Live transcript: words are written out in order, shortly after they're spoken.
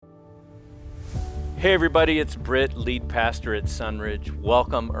Hey everybody, it's Britt, lead pastor at Sunridge.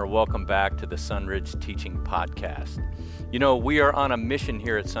 Welcome back to the Sunridge Teaching Podcast. You know, we are on a mission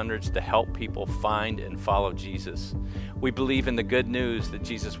here at Sunridge to help people find and follow Jesus. We believe in the good news that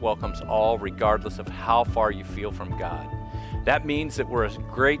Jesus welcomes all regardless of how far you feel from God. That means that we're a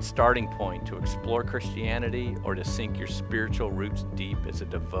great starting point to explore Christianity or to sink your spiritual roots deep as a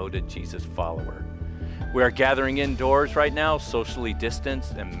devoted Jesus follower. We are gathering indoors right now, socially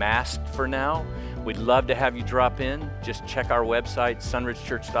distanced and masked for now. We'd love to have you drop in. Just check our website,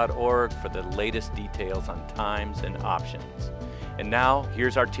 sunridgechurch.org, for the latest details on times and options. And now,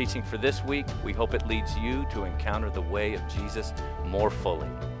 here's our teaching for this week. We hope it leads you to encounter the way of Jesus more fully.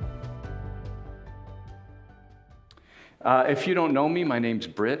 If you don't know me, my name's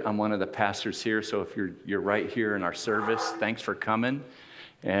Britt. I'm one of the pastors here, so if you're right here in our service, thanks for coming.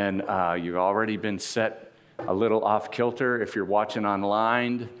 And you've already been set a little off kilter. If you're watching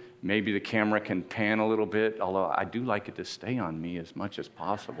online, maybe the camera can pan a little bit, although I do like it to stay on me as much as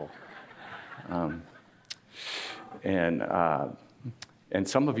possible. And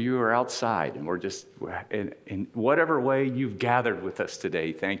some of you are outside, and we're just, in whatever way you've gathered with us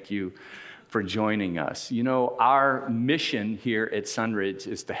today, thank you for joining us. You know, our mission here at Sunridge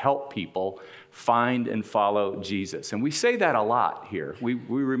is to help people find and follow Jesus. And we say that a lot here. We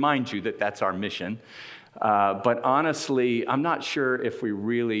remind you that that's our mission. But honestly, I'm not sure if we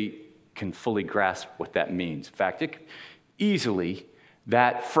really can fully grasp what that means. In fact,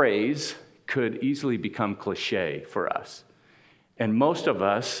 that phrase could easily become cliche for us. And most of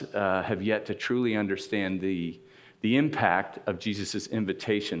us have yet to truly understand the impact of Jesus'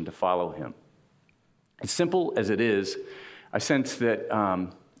 invitation to follow him. As simple as it is, I sense that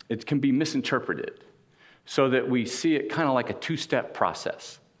it can be misinterpreted so that we see it kind of like a two-step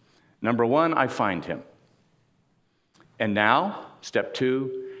process. Number one, I find him. And now, step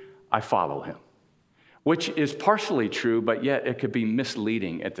two, I follow him, which is partially true, but yet it could be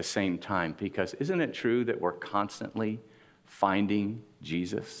misleading at the same time, because isn't it true that we're constantly finding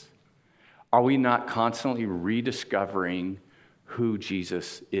Jesus? Are we not constantly rediscovering who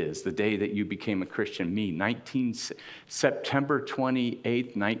Jesus is? The day that you became a Christian, September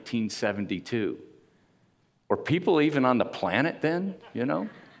 28th, 1972. Were people even on the planet then, you know?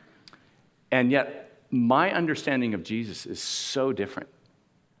 And yet, my understanding of Jesus is so different,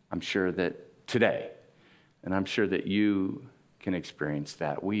 I'm sure, that today, and I'm sure that you can experience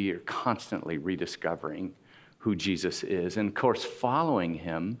that. We are constantly rediscovering who Jesus is. And of course, following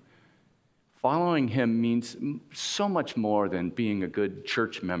him means so much more than being a good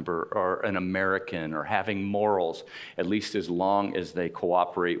church member or an American or having morals, at least as long as they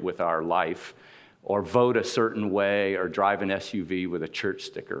cooperate with our life, or vote a certain way or drive an SUV with a church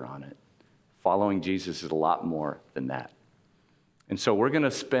sticker on it. Following Jesus is a lot more than that. And so we're going to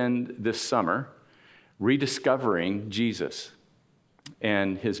spend this summer rediscovering Jesus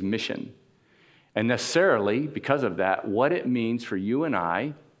and his mission. And necessarily, because of that, what it means for you and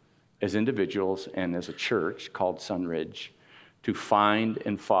I as individuals and as a church called Sunridge to find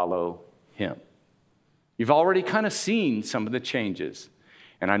and follow him. You've already kind of seen some of the changes.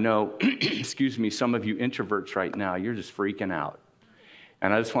 And I know, some of you introverts right now, you're just freaking out.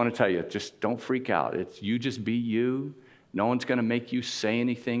 And I just want to tell you, just don't freak out. It's you just be you. No one's going to make you say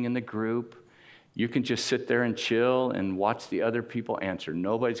anything in the group. You can just sit there and chill and watch the other people answer.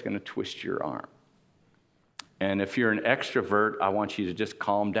 Nobody's going to twist your arm. And if you're an extrovert, I want you to just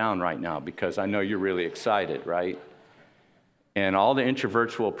calm down right now, because I know you're really excited, right? And all the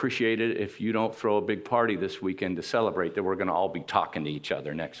introverts will appreciate it if you don't throw a big party this weekend to celebrate that we're going to all be talking to each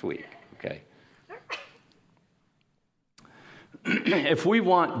other next week, okay? If we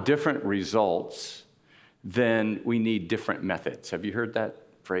want different results, then we need different methods. Have you heard that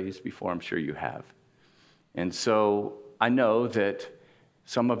phrase before? I'm sure you have. And so I know that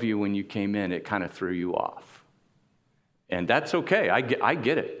some of you, when you came in, it kind of threw you off. And that's okay. I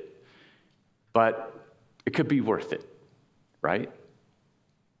get it. But it could be worth it, right?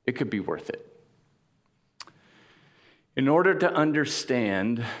 It could be worth it. In order to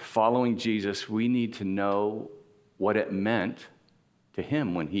understand following Jesus, we need to know what it meant to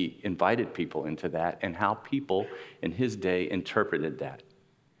him when he invited people into that, and how people in his day interpreted that.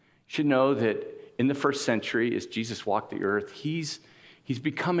 You should know that in the first century, as Jesus walked the earth, he's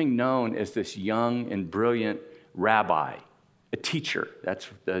becoming known as this young and brilliant rabbi, a teacher. That's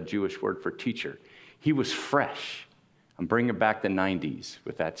the Jewish word for teacher. He was fresh. I'm bringing back the 90s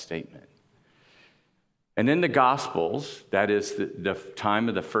with that statement. And in the Gospels, that is the time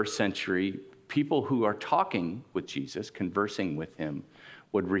of the first century, people who are talking with Jesus, conversing with him,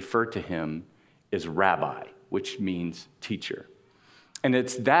 would refer to him as rabbi, which means teacher. And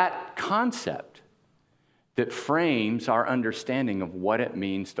it's that concept that frames our understanding of what it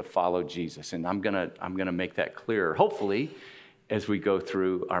means to follow Jesus. And I'm gonna make that clearer, hopefully, as we go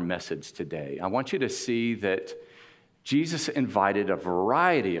through our message today. I want you to see that Jesus invited a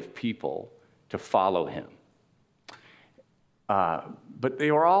variety of people to follow him. But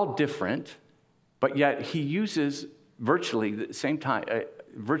they were all different, but yet he uses virtually the same time,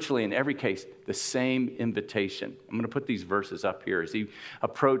 virtually in every case, the same invitation. I'm going to put these verses up here. As he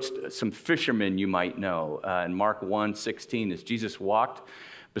approached some fishermen you might know. In Mark 1:16, as Jesus walked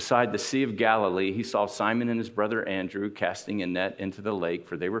beside the Sea of Galilee, he saw Simon and his brother Andrew casting a net into the lake,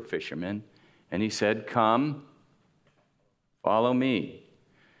 for they were fishermen. And he said, "Come, follow me,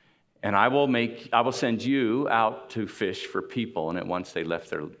 and I will send you out to fish for people." And at once they left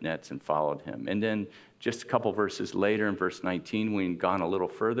their nets and followed him. And then just a couple verses later, in verse 19, when he'd gone a little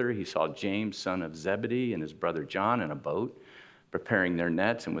further, he saw James, son of Zebedee, and his brother John in a boat, preparing their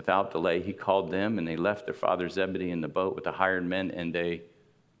nets. And without delay, he called them, and they left their father Zebedee in the boat with the hired men, and they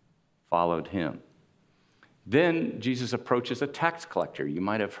followed him. Then Jesus approaches a tax collector. You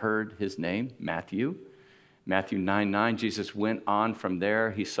might have heard his name, Matthew. Matthew 9:9, Jesus went on from there.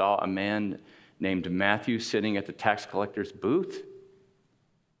 He saw a man named Matthew sitting at the tax collector's booth.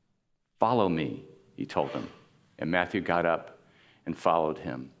 "Follow me," he told him. And Matthew got up and followed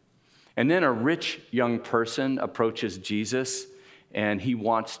him. And then a rich young person approaches Jesus, and he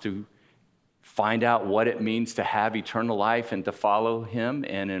wants to find out what it means to have eternal life and to follow him.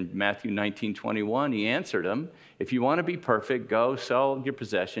 And in Matthew 19:21, he answered him, "If you want to be perfect, go sell your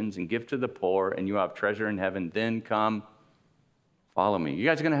possessions and give to the poor, and you have treasure in heaven. Then come, follow me." You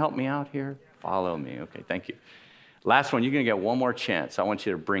guys going to help me out here? Follow me. Okay, thank you. Last one, you're going to get one more chance. I want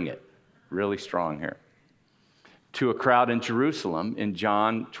you to bring it really strong here. To a crowd in Jerusalem in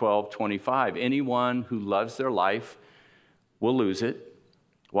John 12:25, anyone who loves their life will lose it,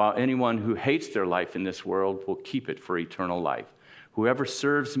 while anyone who hates their life in this world will keep it for eternal life. Whoever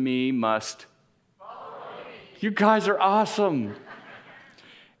serves me must follow me. You guys are awesome.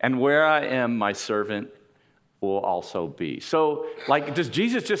 And where I am, my servant will also be. So, does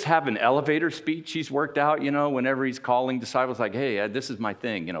Jesus just have an elevator speech he's worked out, whenever he's calling disciples, like, "Hey, this is my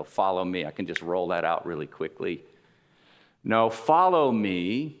thing, follow me." I can just roll that out really quickly. No, follow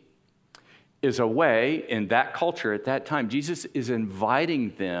me is a way, in that culture at that time, Jesus is inviting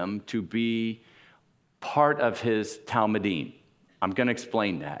them to be part of his Talmudim. I'm going to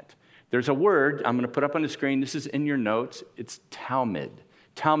explain that. There's a word I'm going to put up on the screen. This is in your notes. It's Talmud.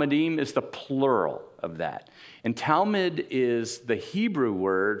 Talmudim is the plural of that. And Talmud is the Hebrew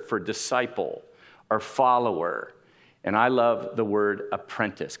word for disciple or follower. And I love the word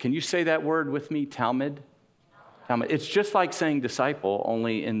apprentice. Can you say that word with me, Talmud? Talmud. It's just like saying disciple,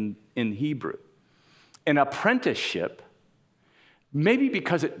 only in Hebrew. An apprenticeship, maybe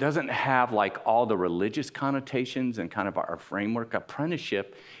because it doesn't have all the religious connotations and kind of our framework,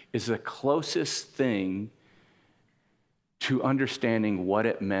 apprenticeship is the closest thing to understanding what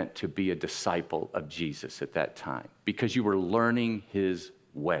it meant to be a disciple of Jesus at that time, because you were learning his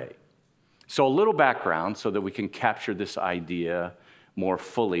way. So a little background so that we can capture this idea more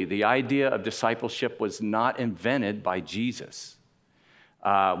fully. The idea of discipleship was not invented by Jesus.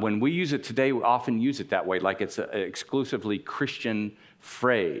 When we use it today, we often use it that way, like it's an exclusively Christian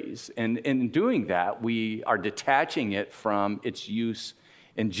phrase. And in doing that, we are detaching it from its use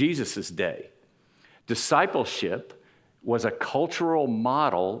in Jesus' day. Discipleship was a cultural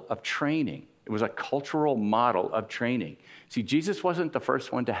model of training. It was a cultural model of training. See, Jesus wasn't the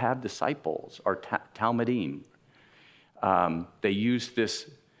first one to have disciples or Talmudim. They used this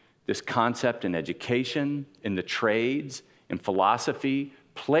concept in education, in the trades, in philosophy.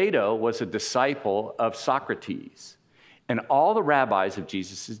 Plato was a disciple of Socrates. And all the rabbis of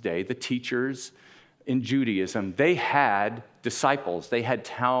Jesus' day, the teachers in Judaism, they had disciples. They had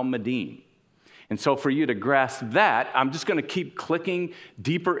Talmudim. And so for you to grasp that, I'm just going to keep clicking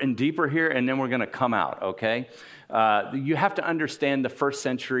deeper and deeper here, and then we're going to come out, okay? You have to understand the first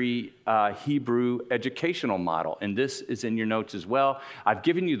century Hebrew educational model, and this is in your notes as well. I've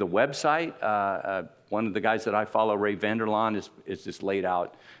given you the website. One of the guys that I follow, Ray Vanderlaan, is just laid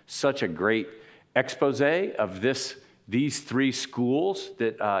out such a great expose of these three schools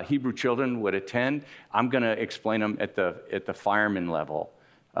that Hebrew children would attend. I'm going to explain them at the fireman level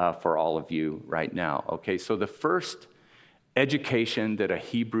for all of you right now. Okay, so the first education that a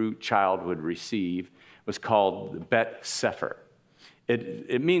Hebrew child would receive was called Bet Sefer.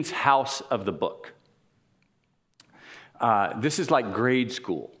 It means house of the book. This is like grade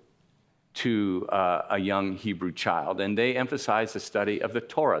school to a young Hebrew child, and they emphasize the study of the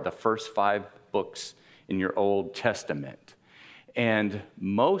Torah, the first 5 books in your Old Testament. And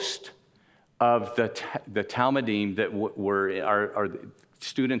most of the Talmudim that are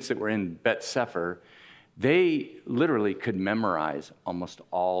students that were in Bet Sefer, they literally could memorize almost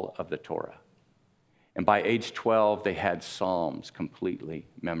all of the Torah. And by age 12, they had Psalms completely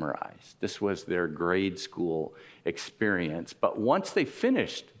memorized. This was their grade school experience. But once they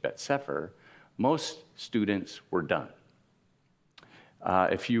finished Bet Sefer, most students were done.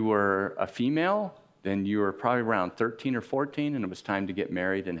 If you were a female, then you were probably around 13 or 14, and it was time to get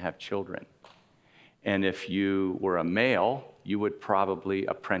married and have children. And if you were a male, you would probably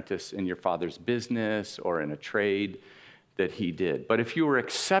apprentice in your father's business or in a trade that he did. But if you were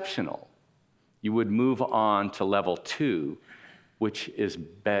exceptional, you would move on to level 2, which is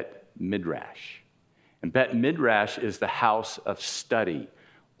Bet Midrash. And Bet Midrash is the house of study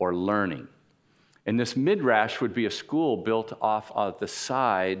or learning. And this Midrash would be a school built off of the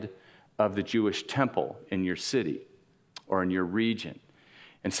side of the Jewish temple in your city or in your region.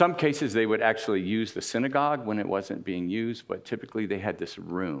 In some cases, they would actually use the synagogue when it wasn't being used, but typically they had this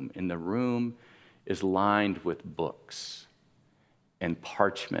room, and the room is lined with books and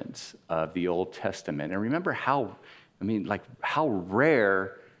parchments of the Old Testament. And remember how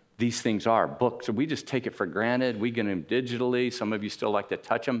rare these things are, books. So we just take it for granted. We get them digitally. Some of you still like to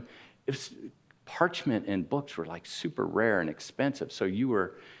touch them. Parchment and books were like super rare and expensive. So you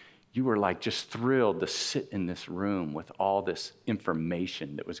were like just thrilled to sit in this room with all this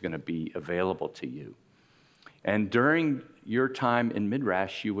information that was going to be available to you. And during your time in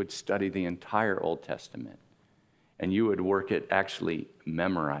Midrash, you would study the entire Old Testament. And you would work at actually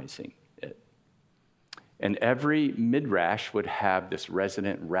memorizing it. And every Midrash would have this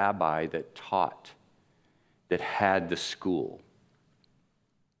resident rabbi that taught, that had the school.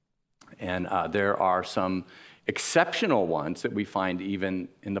 And there are some exceptional ones that we find even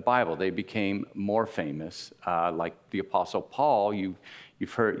in the Bible. They became more famous, like the Apostle Paul.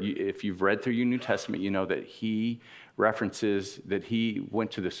 You've heard, if you've read through your New Testament, you know that he references that he went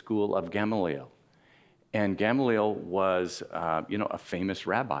to the school of Gamaliel. And Gamaliel was, a famous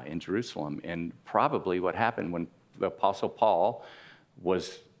rabbi in Jerusalem. And probably what happened when the Apostle Paul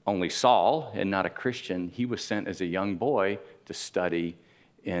was only Saul and not a Christian, he was sent as a young boy to study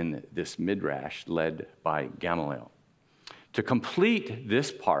in this Midrash led by Gamaliel. To complete this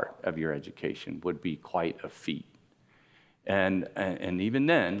part of your education would be quite a feat. And even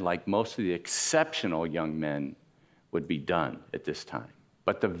then, like most of the exceptional young men would be done at this time.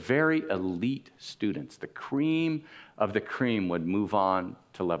 But the very elite students, the cream of the cream, would move on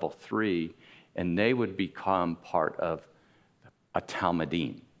to level 3, and they would become part of a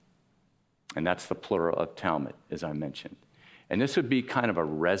Talmudim. And that's the plural of Talmud, as I mentioned. And this would be kind of a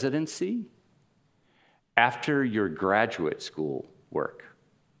residency after your graduate school work,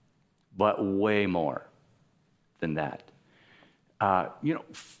 but way more than that.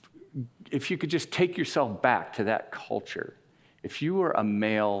 If you could just take yourself back to that culture, if you were a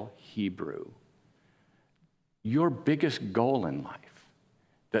male Hebrew, your biggest goal in life,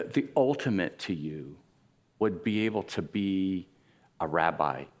 the ultimate to you, would be able to be a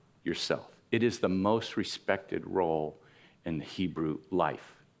rabbi yourself. It is the most respected role in the Hebrew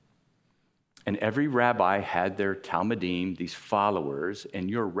life. And every rabbi had their Talmudim, these followers, and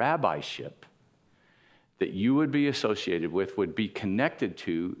your rabbiship that you would be associated with would be connected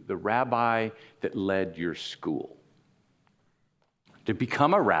to the rabbi that led your school. To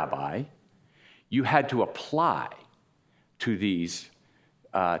become a rabbi, you had to apply to these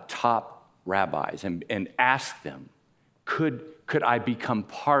top rabbis and ask them, could I become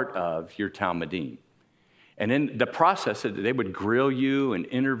part of your Talmudim? And in the process, they would grill you and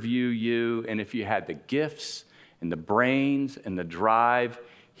interview you, and if you had the gifts and the brains and the drive,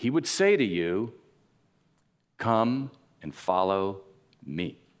 he would say to you, come and follow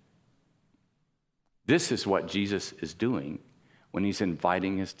me. This is what Jesus is doing when he's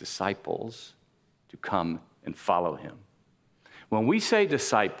inviting his disciples to come and follow him. When we say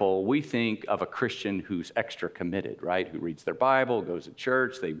disciple, we think of a Christian who's extra committed, right? Who reads their Bible, goes to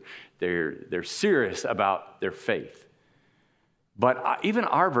church, they're serious about their faith. But even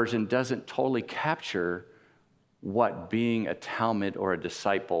our version doesn't totally capture what being a Talmud or a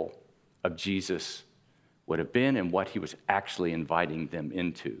disciple of Jesus would have been and what he was actually inviting them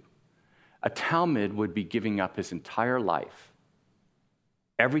into. A Talmud would be giving up his entire life,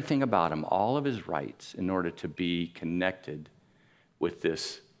 everything about him, all of his rights, in order to be connected with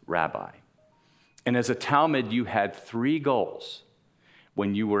this rabbi. And as a Talmud, you had 3 goals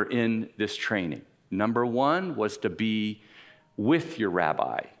when you were in this training. Number 1 was to be with your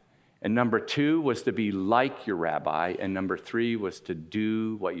rabbi. And number 2 was to be like your rabbi. And number 3 was to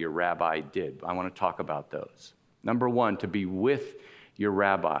do what your rabbi did. I want to talk about those. Number 1, to be with your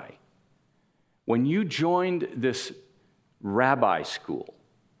rabbi. When you joined this rabbi school,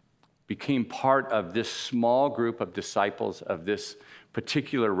 became part of this small group of disciples of this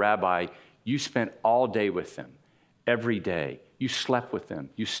particular rabbi, you spent all day with them, every day. You slept with them,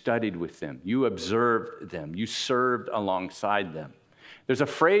 you studied with them, you observed them, you served alongside them. There's a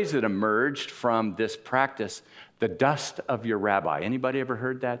phrase that emerged from this practice, the dust of your rabbi. Anybody ever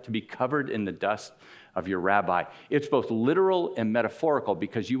heard that? To be covered in the dust of your rabbi. It's both literal and metaphorical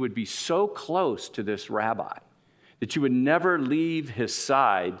because you would be so close to this rabbi that you would never leave his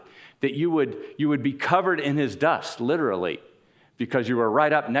side, that you would be covered in his dust, literally, because you were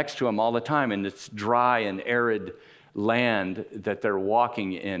right up next to him all the time in this dry and arid land that they're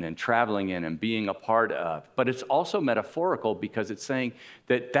walking in and traveling in and being a part of. But it's also metaphorical because it's saying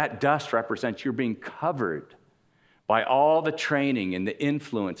that that dust represents you're being covered by all the training and the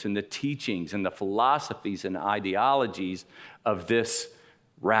influence and the teachings and the philosophies and ideologies of this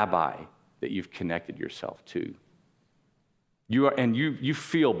rabbi that you've connected yourself to. You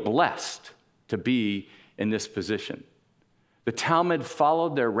feel blessed to be in this position. The Talmud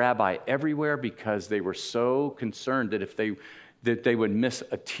followed their rabbi everywhere because they were so concerned that they would miss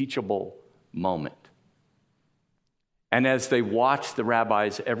a teachable moment. And as they watched the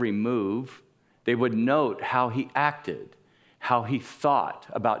rabbi's every move, they would note how he acted, how he thought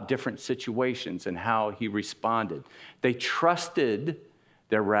about different situations, and how he responded. They trusted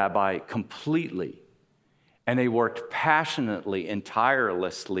their rabbi completely, and they worked passionately and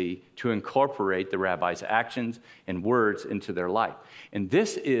tirelessly to incorporate the rabbi's actions and words into their life. And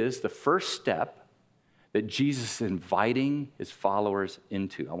this is the first step that Jesus is inviting his followers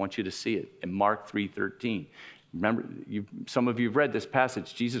into. I want you to see it in Mark 3:13. Remember, some of you have read this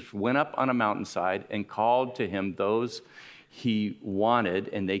passage. Jesus went up on a mountainside and called to him those he wanted,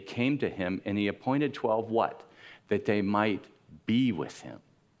 and they came to him, and he appointed 12 what? That they might be with him.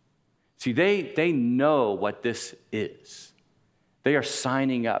 See, they know what this is. They are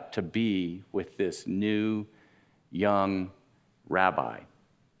signing up to be with this new, young rabbi.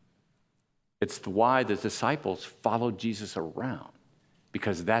 It's why the disciples followed Jesus around,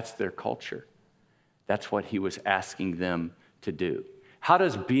 because that's their culture. That's what he was asking them to do. How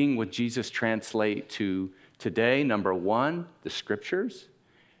does being with Jesus translate to today? Number one, the scriptures.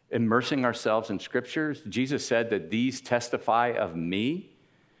 Immersing ourselves in scriptures. Jesus said that these testify of me.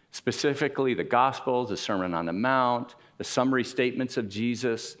 Specifically, the Gospels, the Sermon on the Mount, the summary statements of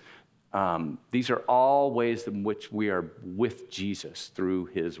Jesus. These are all ways in which we are with Jesus through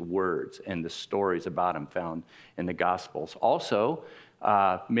his words and the stories about him found in the Gospels. Also,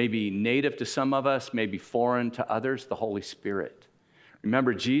 maybe native to some of us, maybe foreign to others, the Holy Spirit.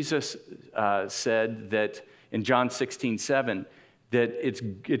 Remember, Jesus said that in John 16:7, that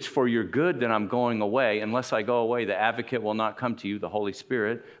it's for your good that I'm going away. Unless I go away, the advocate will not come to you, the Holy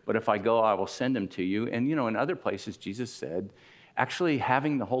Spirit. But if I go, I will send him to you. And, in other places, Jesus said, actually,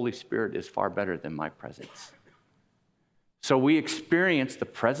 having the Holy Spirit is far better than my presence. So we experience the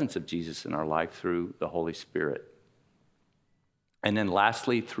presence of Jesus in our life through the Holy Spirit. And then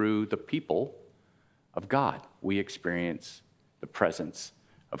lastly, through the people of God, we experience the presence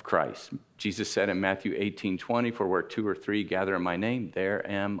of Christ. Jesus said in Matthew 18:20, for where 2 or 3 gather in my name, there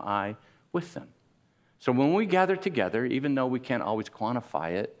am I with them. So when we gather together, even though we can't always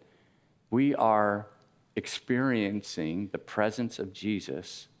quantify it, we are experiencing the presence of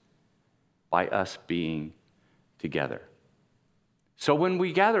Jesus by us being together. So when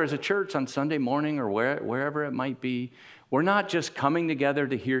we gather as a church on Sunday morning or wherever it might be, we're not just coming together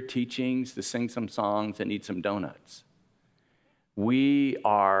to hear teachings, to sing some songs, and eat some donuts. We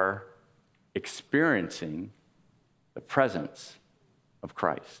are experiencing the presence of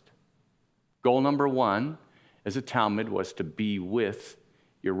Christ. Goal number 1 as a Talmud was to be with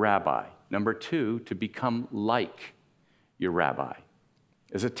your rabbi. Number 2, to become like your rabbi.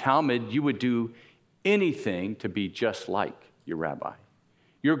 As a Talmud, you would do anything to be just like your rabbi.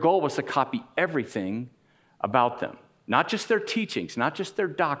 Your goal was to copy everything about them, not just their teachings, not just their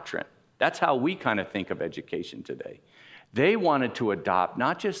doctrine. That's how we kind of think of education today. They wanted to adopt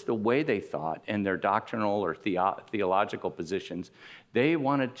not just the way they thought and their doctrinal or theological positions, they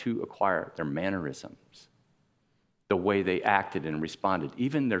wanted to acquire their mannerisms, the way they acted and responded,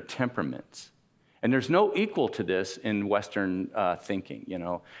 even their temperaments. And there's no equal to this in Western thinking.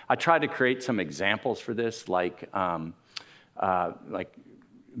 I tried to create some examples for this, like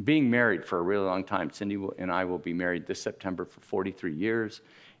being married for a really long time. Cindy and I will be married this September for 43 years.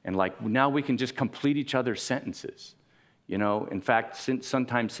 And now we can just complete each other's sentences. In fact,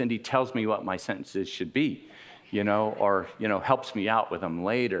 sometimes Cindy tells me what my sentences should be, or helps me out with them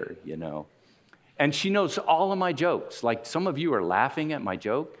later, And she knows all of my jokes. Like some of you are laughing at my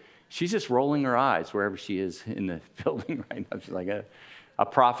joke. she's just rolling her eyes wherever she is in the building right now. She's like, a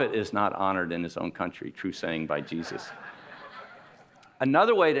prophet is not honored in his own country, true saying by Jesus.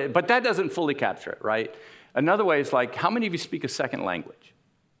 Another way but that doesn't fully capture it, right? Another way is like, how many of you speak a second language?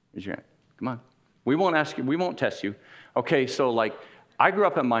 Raise your hand. Come on. We won't ask you, we won't test you. Okay, so like, I grew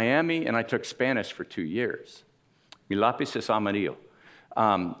up in Miami and I took Spanish for 2 years. Mi lápiz es amarillo.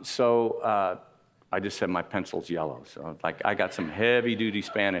 I just said my pencil's yellow. So like, I got some heavy duty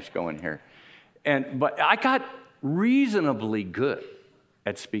Spanish going here. But I got reasonably good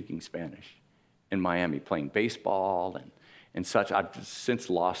at speaking Spanish in Miami, playing baseball and such. I've since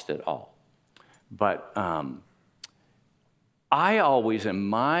lost it all. But I always, in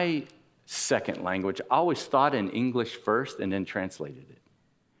my second language, I always thought in English first and then translated it.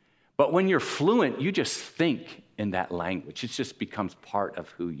 But when you're fluent, you just think in that language. It just becomes part of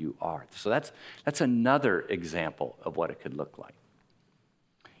who you are. So that's another example of what it could look like.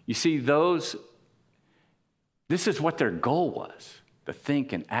 You see, this is what their goal was, to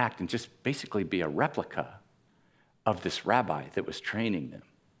think and act and just basically be a replica of this rabbi that was training them.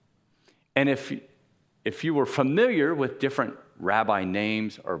 And if you were familiar with different rabbi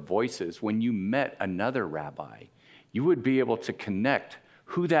names or voices, when you met another rabbi, you would be able to connect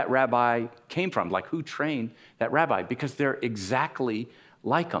who that rabbi came from, like who trained that rabbi, because they're exactly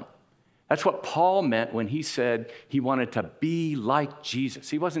like him. That's what Paul meant when he said he wanted to be like Jesus.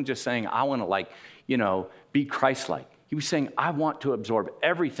 He wasn't just saying, I want to be Christ-like. He was saying, I want to absorb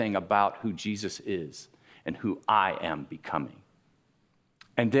everything about who Jesus is and who I am becoming.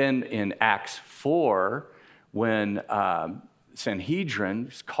 And then in Acts 4, when Sanhedrin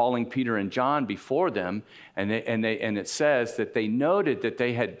is calling Peter and John before them, and it says that they noted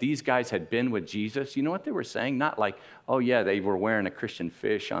that these guys had been with Jesus. You know what they were saying? Not like, oh yeah, they were wearing a Christian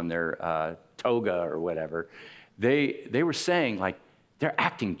fish on their toga or whatever. They were saying like, they're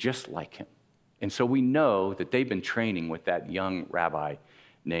acting just like him. And so we know that they've been training with that young rabbi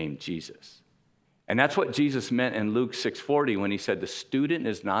named Jesus. And that's what Jesus meant in Luke 6:40 when he said, the student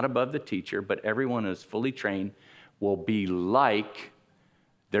is not above the teacher, but everyone who is fully trained will be like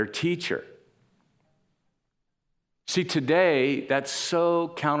their teacher. See, today, that's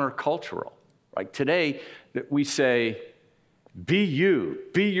so countercultural. Right? Today, we say, be you,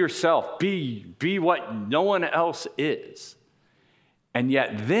 be yourself, be what no one else is. And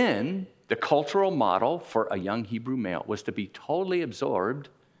yet then, the cultural model for a young Hebrew male was to be totally absorbed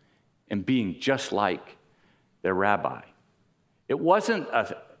in being just like their rabbi. It wasn't an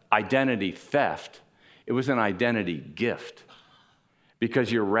identity theft. It was an identity gift,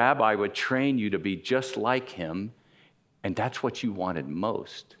 because your rabbi would train you to be just like him, and that's what you wanted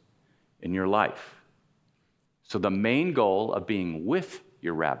most in your life. So the main goal of being with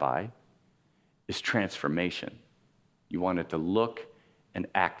your rabbi is transformation. You wanted to look and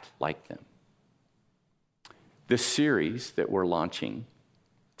act like them. This series that we're launching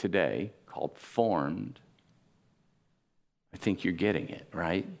today, called Formed, I think you're getting it,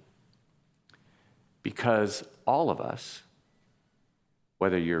 right? Because all of us,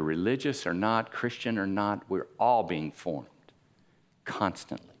 whether you're religious or not, Christian or not, we're all being formed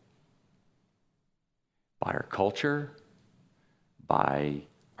constantly by our culture, by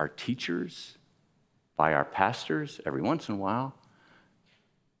our teachers, by our pastors every once in a while,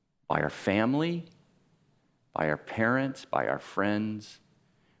 by our family, by our parents, by our friends.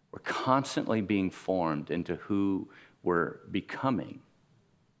 We're constantly being formed into who we're becoming.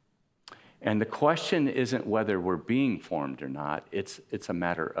 And the question isn't whether we're being formed or not. It's a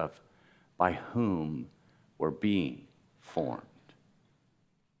matter of by whom we're being formed.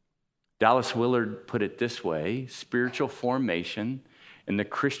 Dallas Willard put it this way: spiritual formation in the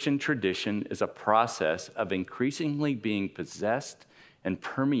Christian tradition is a process of increasingly being possessed and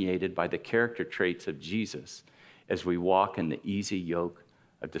permeated by the character traits of Jesus as we walk in the easy yoke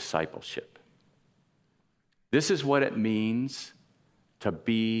of discipleship. This is what it means to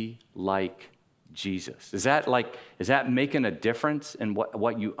be like Jesus. Is that making a difference in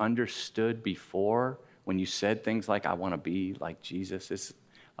what you understood before when you said things like, I want to be like Jesus? It's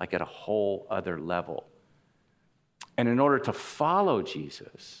like at a whole other level. And in order to follow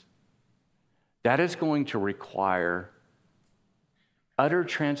Jesus, that is going to require utter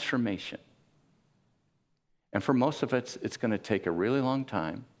transformation. And for most of us, it's going to take a really long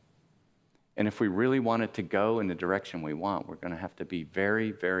time. And if we really want it to go in the direction we want, we're going to have to be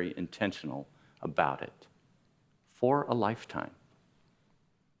very, very intentional about it for a lifetime.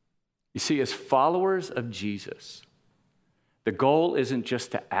 You see, as followers of Jesus, the goal isn't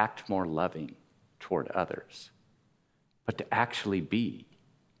just to act more loving toward others, but to actually be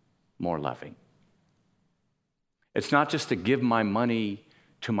more loving. It's not just to give my money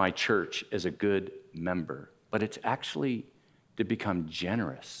to my church as a good member, but it's actually to become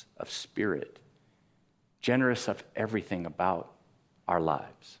generous of spirit, generous of everything about our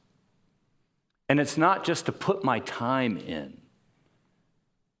lives. And it's not just to put my time in,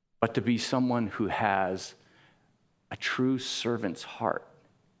 but to be someone who has a true servant's heart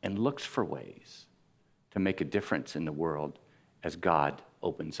and looks for ways to make a difference in the world as God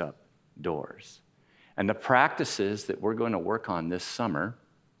opens up doors. And the practices that we're going to work on this summer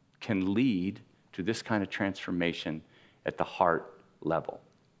can lead to this kind of transformation at the heart level.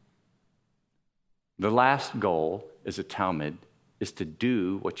 The last goal as a Talmud is to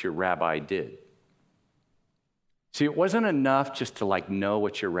do what your rabbi did. See, it wasn't enough just to know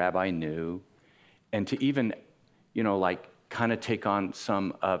what your rabbi knew and to even, kind of take on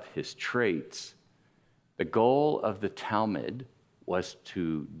some of his traits. The goal of the Talmud was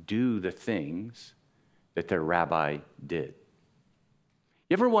to do the things that their rabbi did.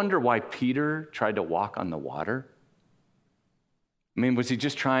 You ever wonder why Peter tried to walk on the water? Was he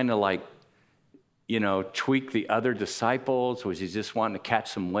just trying to tweak the other disciples? Was he just wanting to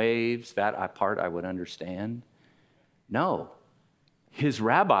catch some waves? That part I would understand. No. His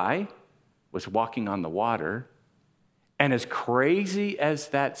rabbi was walking on the water, and as crazy as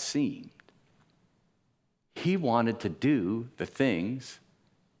that seemed, he wanted to do the things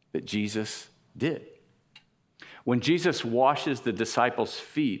that Jesus did. When Jesus washes the disciples'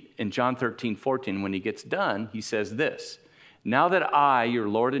 feet in John 13:14, when he gets done, he says this, "Now that I, your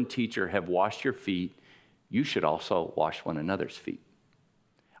Lord and teacher, have washed your feet, you should also wash one another's feet.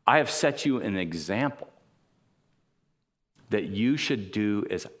 I have set you an example that you should do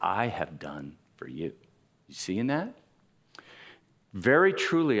as I have done for you." You seeing that? "Very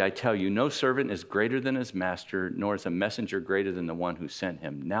truly, I tell you, no servant is greater than his master, nor is a messenger greater than the one who sent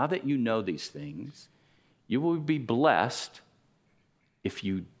him. Now that you know these things, you will be blessed if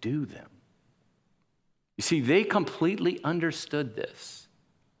you do them." You see, they completely understood this.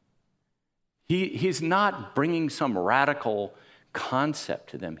 He's not bringing some radical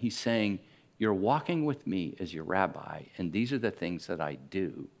concept to them. He's saying, you're walking with me as your rabbi, and these are the things that I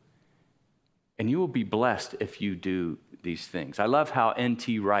do. And you will be blessed if you do these things. I love how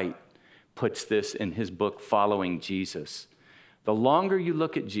N.T. Wright puts this in his book, Following Jesus. The longer you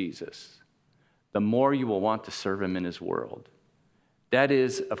look at Jesus, the more you will want to serve him in his world. That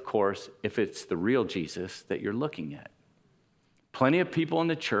is, of course, if it's the real Jesus that you're looking at. Plenty of people in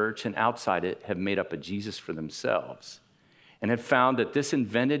the church and outside it have made up a Jesus for themselves and have found that this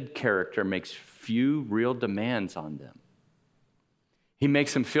invented character makes few real demands on them. He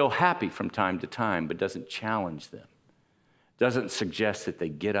makes them feel happy from time to time, but doesn't challenge them, doesn't suggest that they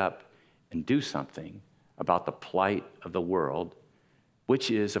get up and do something about the plight of the world, which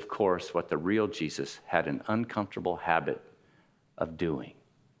is, of course, what the real Jesus had an uncomfortable habit of doing.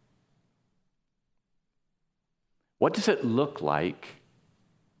 What does it look like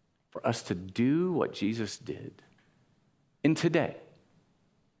for us to do what Jesus did in today,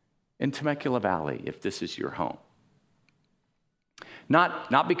 in Temecula Valley, if this is your home?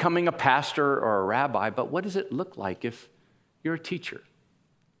 Not becoming a pastor or a rabbi, but what does it look like if you're a teacher?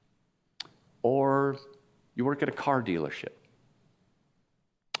 Or you work at a car dealership?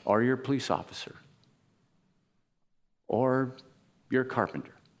 Or you're a police officer? Or you're a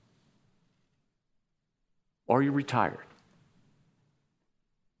carpenter? Or you're retired?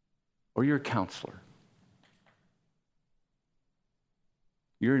 Or you're a counselor?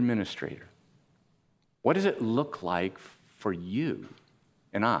 You're an administrator? What does it look like for you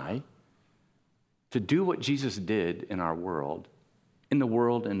and I to do what Jesus did in our world, in the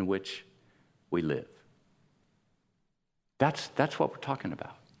world in which we live? That's what we're talking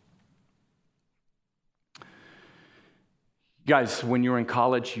about. Guys, when you were in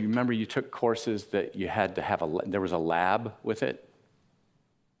college, you remember you took courses that you had to have there was a lab with it?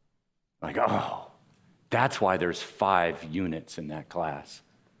 That's why there's 5 units in that class.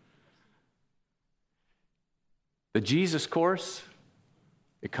 The Jesus course,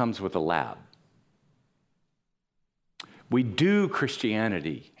 it comes with a lab. We do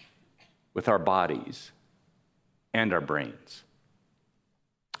Christianity with our bodies and our brains.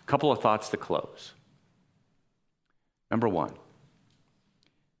 A couple of thoughts to close. Number 1,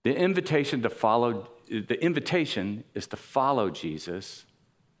 the invitation is to follow Jesus,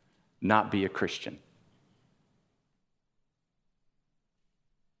 not be a Christian.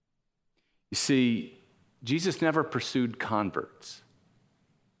 You see, Jesus never pursued converts.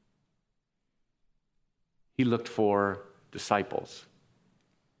 He looked for disciples.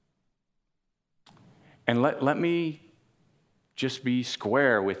 And let me just be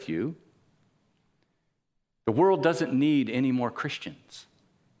square with you. The world doesn't need any more Christians.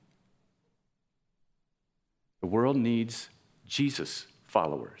 world needs Jesus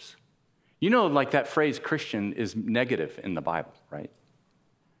followers. You know, like that phrase Christian is negative in the Bible, right?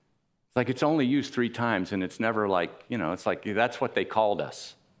 It's like it's only used 3 times, and it's never like, it's like that's what they called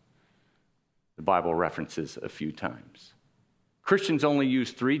us. The Bible references a few times. Christians only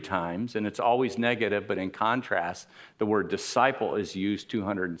used 3 times, and it's always negative, but in contrast, the word disciple is used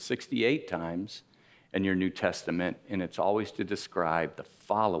 268 times in your New Testament, and it's always to describe the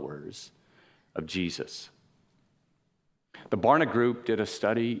followers of Jesus. The Barna Group did a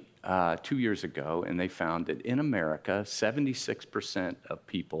study 2 years ago, and they found that in America, 76% of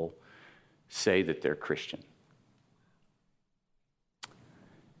people say that they're Christian.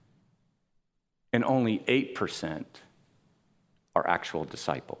 And only 8% are actual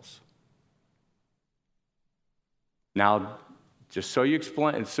disciples. Now, just so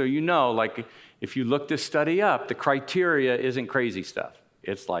you know, like if you look this study up, the criteria isn't crazy stuff.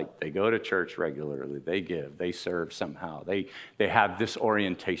 It's like they go to church regularly, they give, they serve somehow. They have this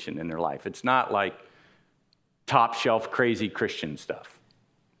orientation in their life. It's not like top shelf crazy Christian stuff.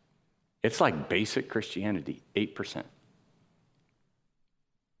 It's like basic Christianity, 8%.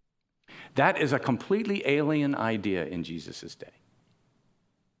 That is a completely alien idea in Jesus' day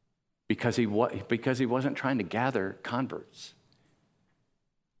because he wasn't trying to gather converts.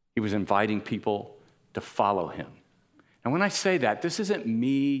 He was inviting people to follow him. And when I say that, this isn't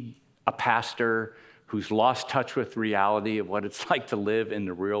me, a pastor who's lost touch with reality of what it's like to live in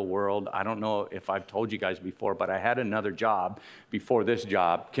the real world. I don't know if I've told you guys before, but I had another job before this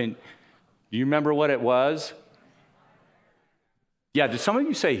job. Do you remember what it was? Yeah, did some of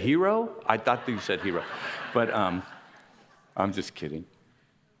you say hero? I thought that you said hero. But I'm just kidding.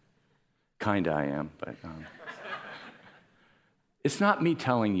 Kinda I am, but it's not me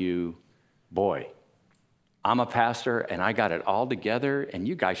telling you, boy, I'm a pastor and I got it all together and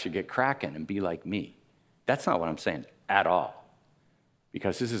you guys should get cracking and be like me. That's not what I'm saying at all.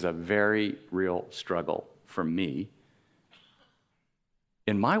 Because this is a very real struggle for me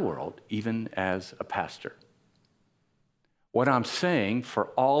in my world, even as a pastor. What I'm saying for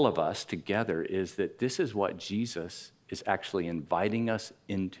all of us together is that this is what Jesus is actually inviting us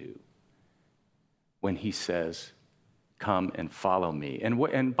into when he says, come and follow me.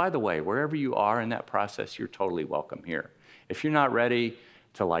 And by the way, wherever you are in that process, you're totally welcome here. If you're not ready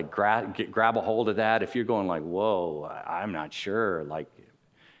to like grab a hold of that, if you're going like, whoa, I'm not sure, like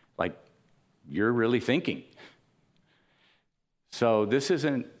you're really thinking. So this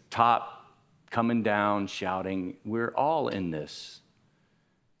isn't top coming down, shouting. We're all in this,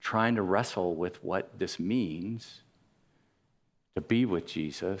 trying to wrestle with what this means to be with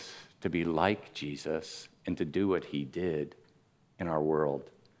Jesus, to be like Jesus, and to do what he did in our world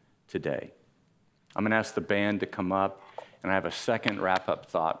today. I'm going to ask the band to come up, and I have a second wrap-up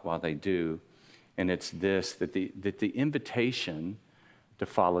thought while they do, and it's this, that the invitation to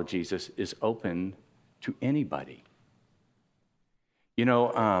follow Jesus is open to anybody. You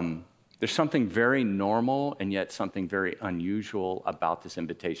know, there's something very normal and yet something very unusual about this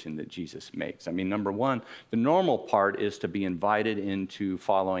invitation that Jesus makes. I mean, number one, the normal part is to be invited into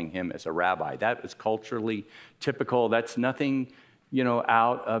following him as a rabbi. That is culturally typical. That's nothing,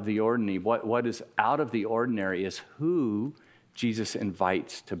 out of the ordinary. What is out of the ordinary is who Jesus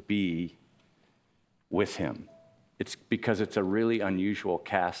invites to be with him. It's because it's a really unusual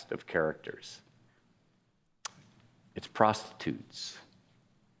cast of characters. It's prostitutes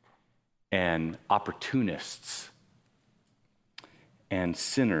and opportunists and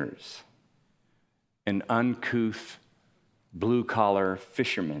sinners and uncouth blue-collar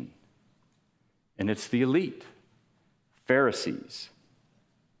fishermen. And it's the elite, Pharisees.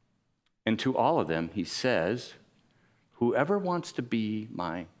 And to all of them, he says, whoever wants to be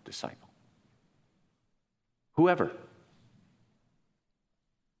my disciple, whoever,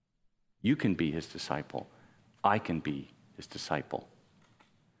 you can be his disciple. I can be his disciple.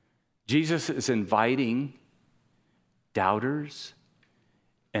 Jesus is inviting doubters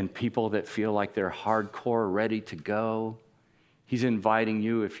and people that feel like they're hardcore ready to go. He's inviting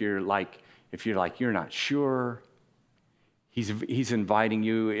you if you're like you're not sure. He's inviting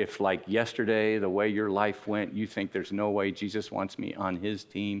you if like yesterday, the way your life went, you think there's no way Jesus wants me on his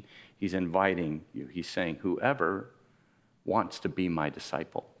team. He's inviting you. He's saying, whoever wants to be my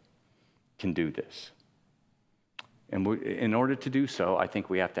disciple can do this. And in order to do so, I think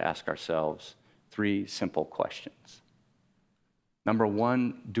we have to ask ourselves 3 simple questions. Number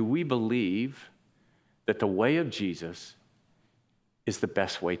 1, do we believe that the way of Jesus is the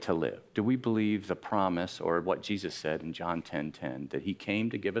best way to live? Do we believe the promise or what Jesus said in John 10:10, that he came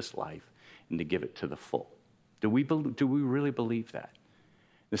to give us life and to give it to the full? Do we really believe that?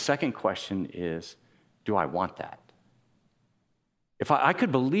 The second question is, do I want that? If I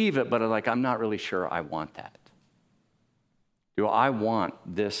could believe it, but I'm not really sure I want that. Do I want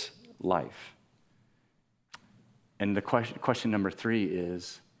this life? And the question number 3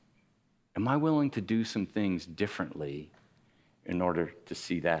 is, am I willing to do some things differently in order to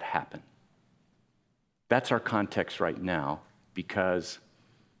see that happen? That's our context right now, because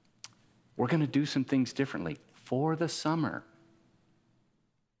we're going to do some things differently for the summer.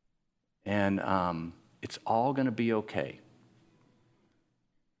 And it's all going to be okay.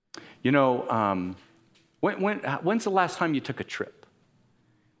 You know, when's the last time you took a trip?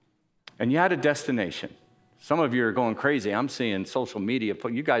 And you had a destination. Some of you are going crazy. I'm seeing social media.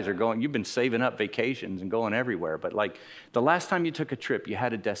 You guys are going, you've been saving up vacations and going everywhere. But the last time you took a trip, you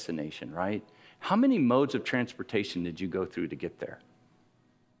had a destination, right? How many modes of transportation did you go through to get there?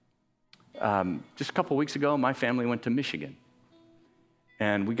 Just a couple weeks ago, my family went to Michigan.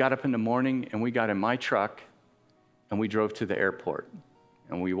 And we got up in the morning and we got in my truck and we drove to the airport.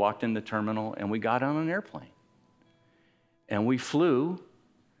 And we walked in the terminal and we got on an airplane. And we flew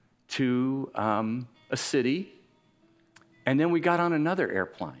to a city, and then we got on another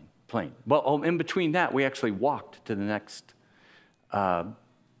airplane. Well, in between that, we actually walked to the next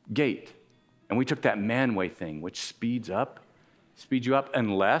gate. And we took that manway thing, which speeds you up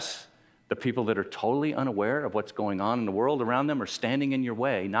unless the people that are totally unaware of what's going on in the world around them are standing in your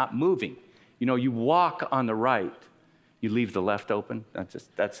way, not moving. You know, you walk on the right, you leave the left open.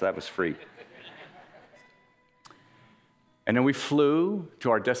 That was free. And then we flew to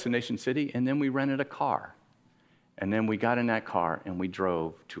our destination city, and then we rented a car. And then we got in that car, and we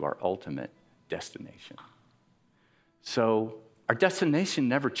drove to our ultimate destination. So our destination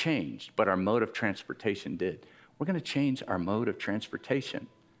never changed, but our mode of transportation did. We're going to change our mode of transportation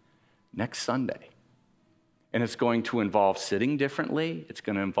next Sunday. And it's going to involve sitting differently. It's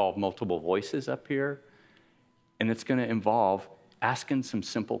going to involve multiple voices up here. And it's going to involve asking some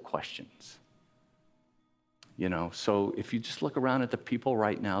simple questions. You know, so if you just look around at the people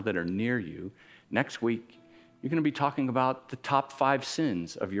right now that are near you, next week, you're going to be talking about the top 5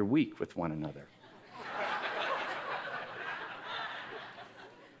 sins of your week with one another.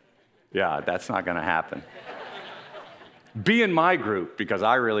 Yeah, that's not going to happen. Be in my group, because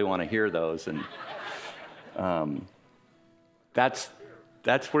I really want to hear those. And we're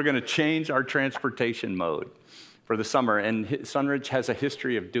going to change our transportation mode for the summer. And Sunridge has a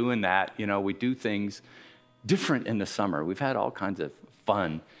history of doing that. You know, we do things different in the summer. We've had all kinds of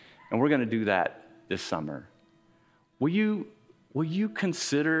fun, and we're going to do that this summer. Will you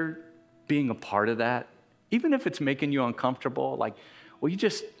consider being a part of that? Even if it's making you uncomfortable,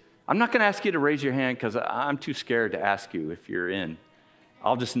 I'm not going to ask you to raise your hand because I'm too scared to ask you if you're in.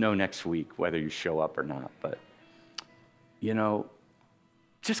 I'll just know next week whether you show up or not. But, you know,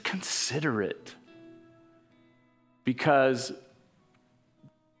 just consider it. Because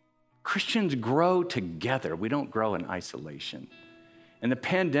Christians grow together. We don't grow in isolation. And the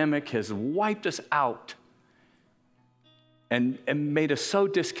pandemic has wiped us out and made us so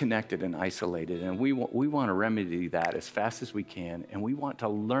disconnected and isolated. And we want to remedy that as fast as we can. And we want to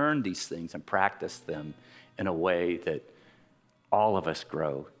learn these things and practice them in a way that all of us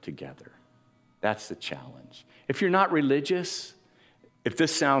grow together. That's the challenge. If you're not religious, if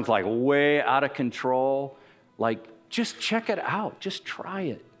this sounds like way out of control, just check it out. Just try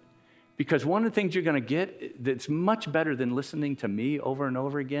it. Because one of the things you're going to get that's much better than listening to me over and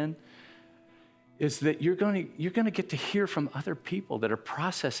over again is that you're going to get to hear from other people that are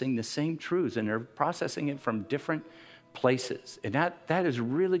processing the same truths, and they're processing it from different places. And that is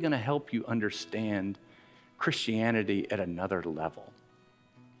really going to help you understand Christianity at another level.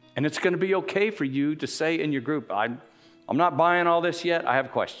 And it's going to be okay for you to say in your group, I'm not buying all this yet. I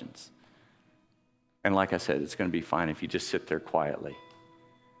have questions. And like I said, it's going to be fine if you just sit there quietly.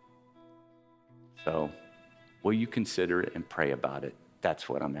 So, will you consider it and pray about it? That's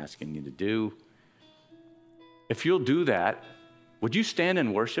what I'm asking you to do. If you'll do that, would you stand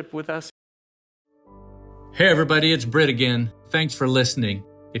and worship with us? Hey everybody, it's Britt again. Thanks for listening.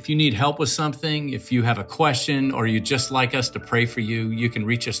 If you need help with something, if you have a question, or you'd just like us to pray for you, you can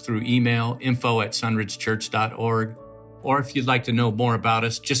reach us through email, info@sunridgechurch.org. Or if you'd like to know more about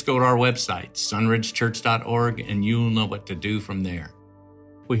us, just go to our website, sunridgechurch.org, and you'll know what to do from there.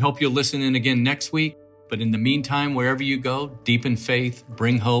 We hope you'll listen in again next week. But in the meantime, wherever you go, deepen faith,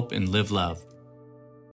 bring hope, and live love.